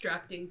just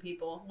obstructing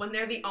people when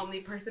they're the only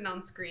person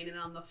on screen and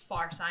on the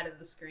far side of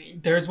the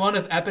screen. There's one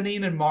of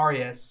Eponine and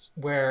Marius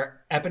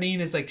where Eponine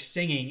is like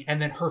singing and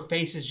then her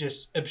face is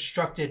just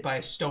obstructed by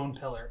a stone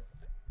pillar.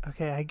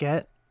 Okay, I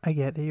get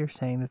that you're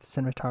saying that the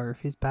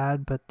cinematography is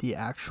bad, but the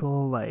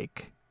actual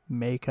like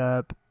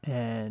makeup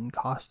and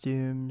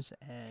costumes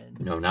and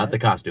no, not the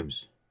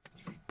costumes.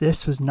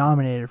 This was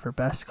nominated for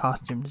best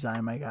costume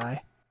design, my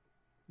guy.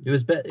 It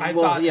was I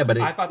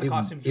thought the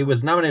costumes it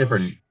was nominated for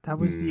That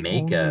was the only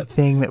makeup.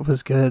 thing that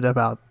was good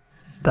about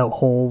the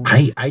whole.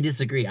 I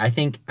disagree. I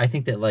think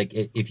that like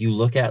if you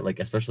look at like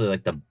especially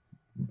like the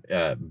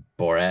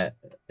Borat,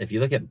 if you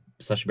look at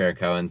Sacha Baron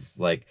Cohen's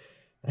like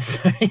it's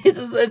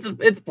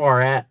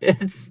Borat.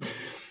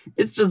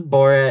 It's just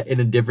Borat in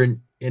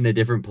a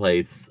different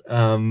place.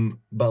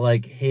 But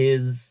like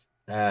his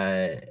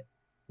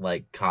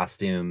like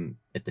costume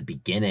at the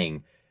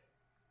beginning,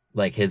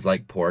 like his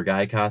like poor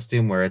guy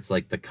costume where it's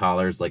like the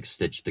collars like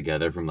stitched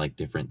together from like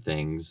different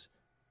things,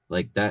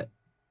 like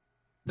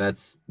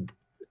that's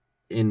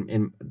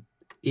in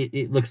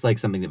it looks like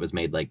something that was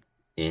made like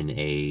in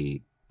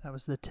a That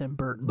was the Tim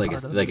Burton like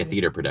part a, of the like a movie.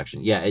 theater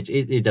production. Yeah,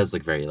 it does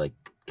look very like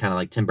kind of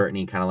like Tim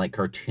Burton-y, kind of like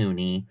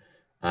cartoony,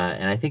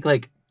 and I think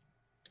like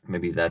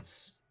maybe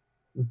that's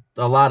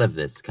a lot of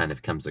this kind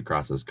of comes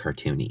across as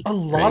cartoony. A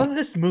lot right? of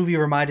this movie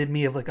reminded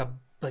me of like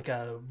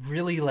a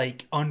really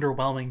like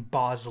underwhelming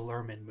Baz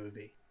Luhrmann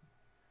movie.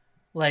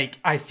 Like,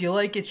 I feel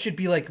like it should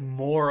be like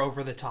more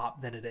over the top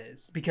than it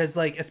is, because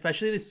like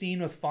especially the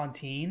scene with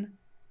Fantine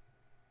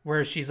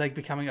where she's like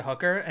becoming a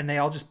hooker and they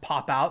all just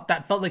pop out,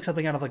 that felt like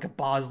something out of like a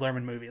Baz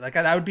Luhrmann movie. Like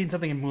that would be in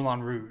something in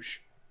Moulin Rouge.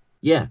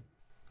 Yeah,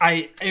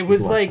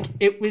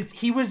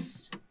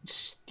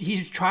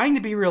 He's trying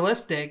to be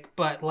realistic,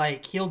 but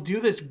like he'll do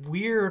this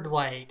weird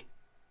like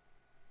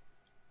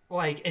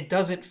it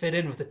doesn't fit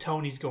in with the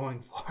tone he's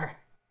going for.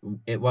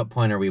 at what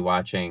point are we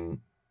watching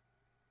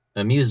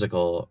a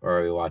musical or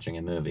are we watching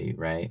a movie,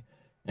 right?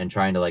 And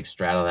trying to like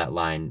straddle that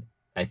line.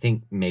 I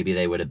think maybe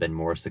they would have been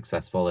more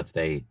successful if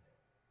they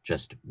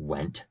just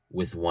went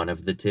with one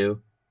of the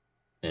two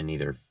and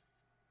either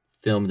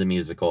filmed a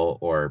musical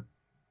or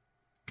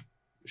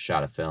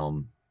shot a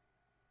film.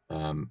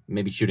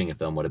 Maybe shooting a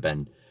film would have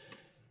been,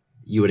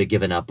 you would have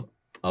given up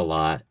a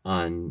lot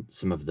on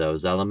some of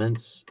those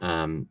elements.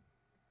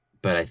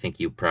 But I think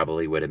you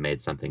probably would have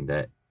made something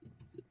that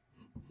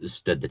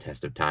stood the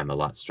test of time a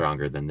lot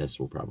stronger than this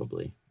will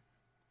probably.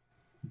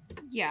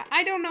 Yeah,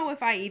 I don't know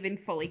if I even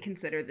fully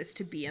consider this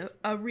to be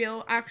a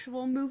real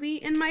actual movie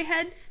in my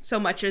head, so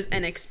much as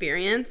an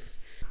experience.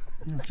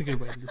 That's a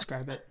good way to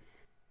describe it.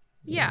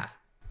 Yeah.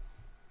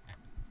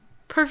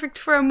 Perfect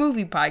for a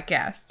movie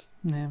podcast.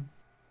 Yeah.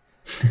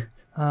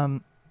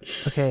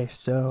 Okay,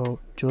 so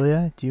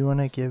Julia, do you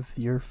want to give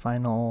your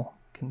final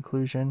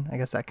conclusion? I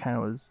guess that kind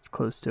of was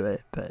close to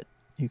it, but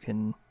you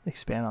can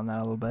expand on that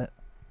a little bit.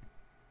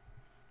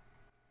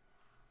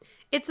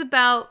 It's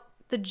about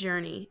the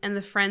journey and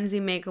the friends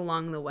you make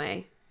along the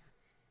way.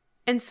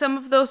 And some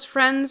of those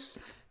friends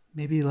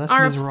Maybe Les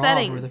Are Miserables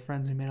upsetting. were the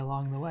friends we made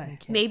along the way.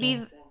 Can't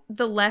Maybe say.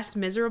 the less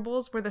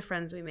miserables were the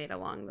friends we made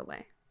along the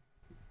way.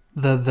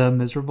 The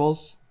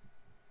Miserables.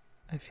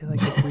 I feel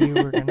like if we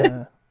were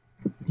gonna,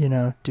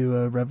 do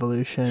a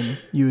revolution,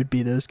 you would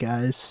be those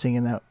guys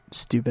singing that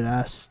stupid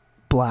ass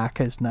Black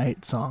as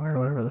Night song or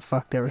whatever the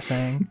fuck they were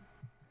saying.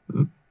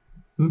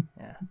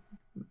 Yeah.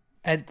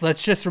 And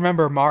let's just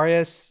remember,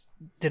 Marius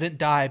didn't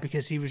die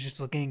because he was just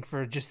looking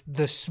for just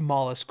the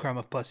smallest crumb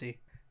of pussy.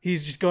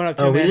 He's just going up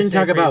to Oh, a we man didn't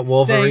talk saying, about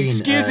Wolverine,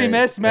 "Excuse me,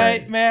 miss, may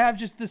uh, I have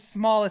just the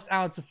smallest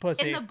ounce of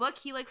pussy?" In the book,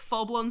 he like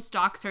full blown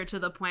stalks her to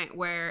the point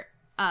where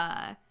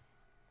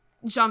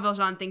Jean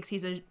Valjean thinks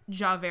he's a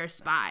Javert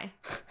spy,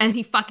 and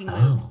he fucking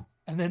moves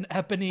And then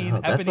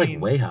Eponine, that's like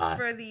way hot.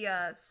 for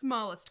the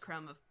smallest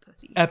crumb of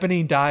pussy.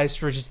 Eponine dies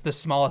for just the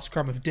smallest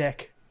crumb of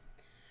dick.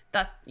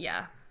 That's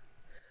yeah.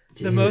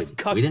 The Dude, most we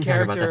cucked didn't talk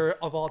about that. character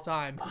of all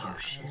time. Oh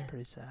shit. That's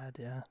pretty sad,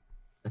 yeah.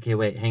 Okay,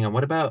 wait, hang on.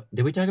 What about?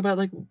 Did we talk about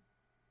like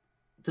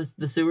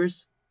the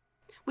sewers?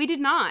 We did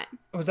not.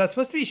 Was that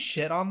supposed to be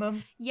shit on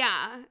them?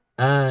 Yeah.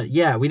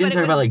 Yeah, we didn't but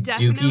talk it about was like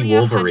definitely Dookie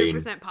Wolverine.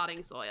 100%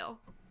 potting soil.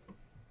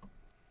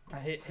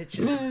 It's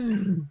just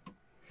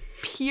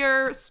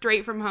Pure,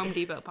 straight from Home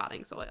Depot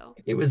potting soil.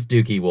 It was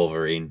Dookie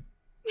Wolverine.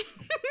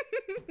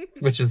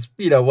 Which is,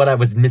 what I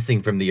was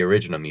missing from the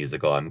original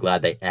musical. I'm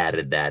glad they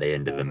added that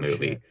into the Oh,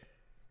 movie. shit.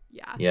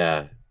 Yeah.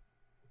 Yeah.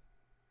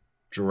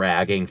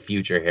 Dragging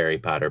future Harry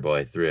Potter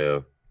boy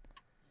through.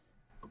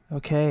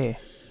 Okay.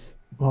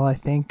 Well, I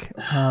think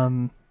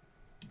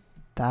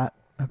that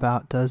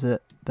about does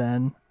it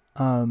then.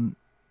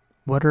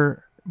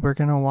 We're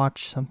gonna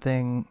watch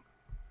something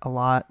a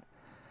lot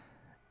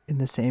in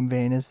the same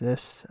vein as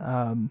this.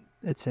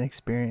 It's an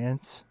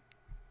experience,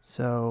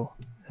 so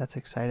that's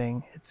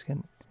exciting. It's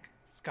gonna,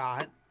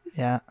 Scott.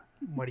 yeah.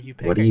 What are you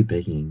picking? What are you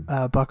picking?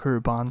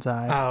 Buckaroo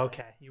Banzai. Oh,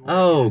 okay.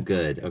 Oh,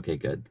 good. Okay,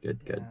 good.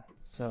 Yeah,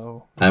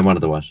 so I wanted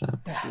to watch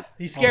that.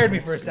 You scared also me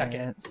an for a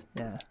second. experience.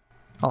 Yeah.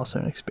 Also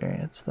an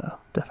experience, though,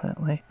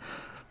 definitely.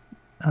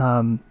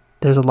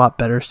 There's a lot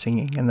better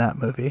singing in that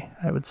movie,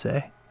 I would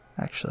say,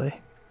 actually.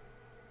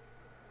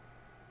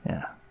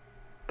 Yeah.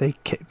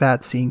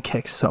 That scene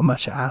kicks so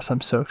much ass.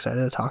 I'm so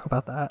excited to talk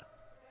about that.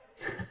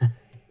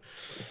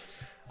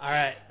 All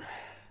right.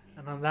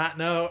 And on that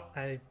note,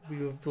 we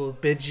will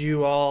bid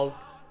you all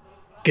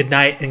good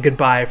night and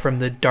goodbye from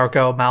the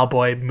Darko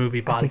Malboy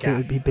movie I think it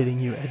would podcast. be bidding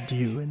you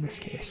adieu in this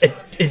case.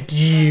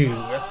 Adieu.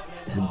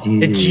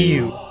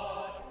 Adieu.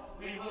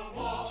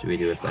 Should we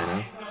do a sign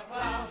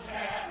off?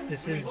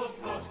 This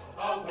is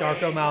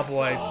Darko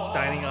Malboy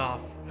signing off.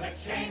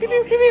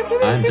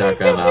 I'm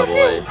Darko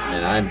Malboy,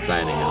 and I'm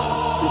signing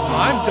off.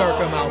 I'm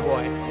Darko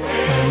Malboy.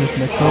 My name is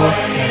Mitchell.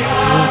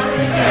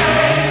 And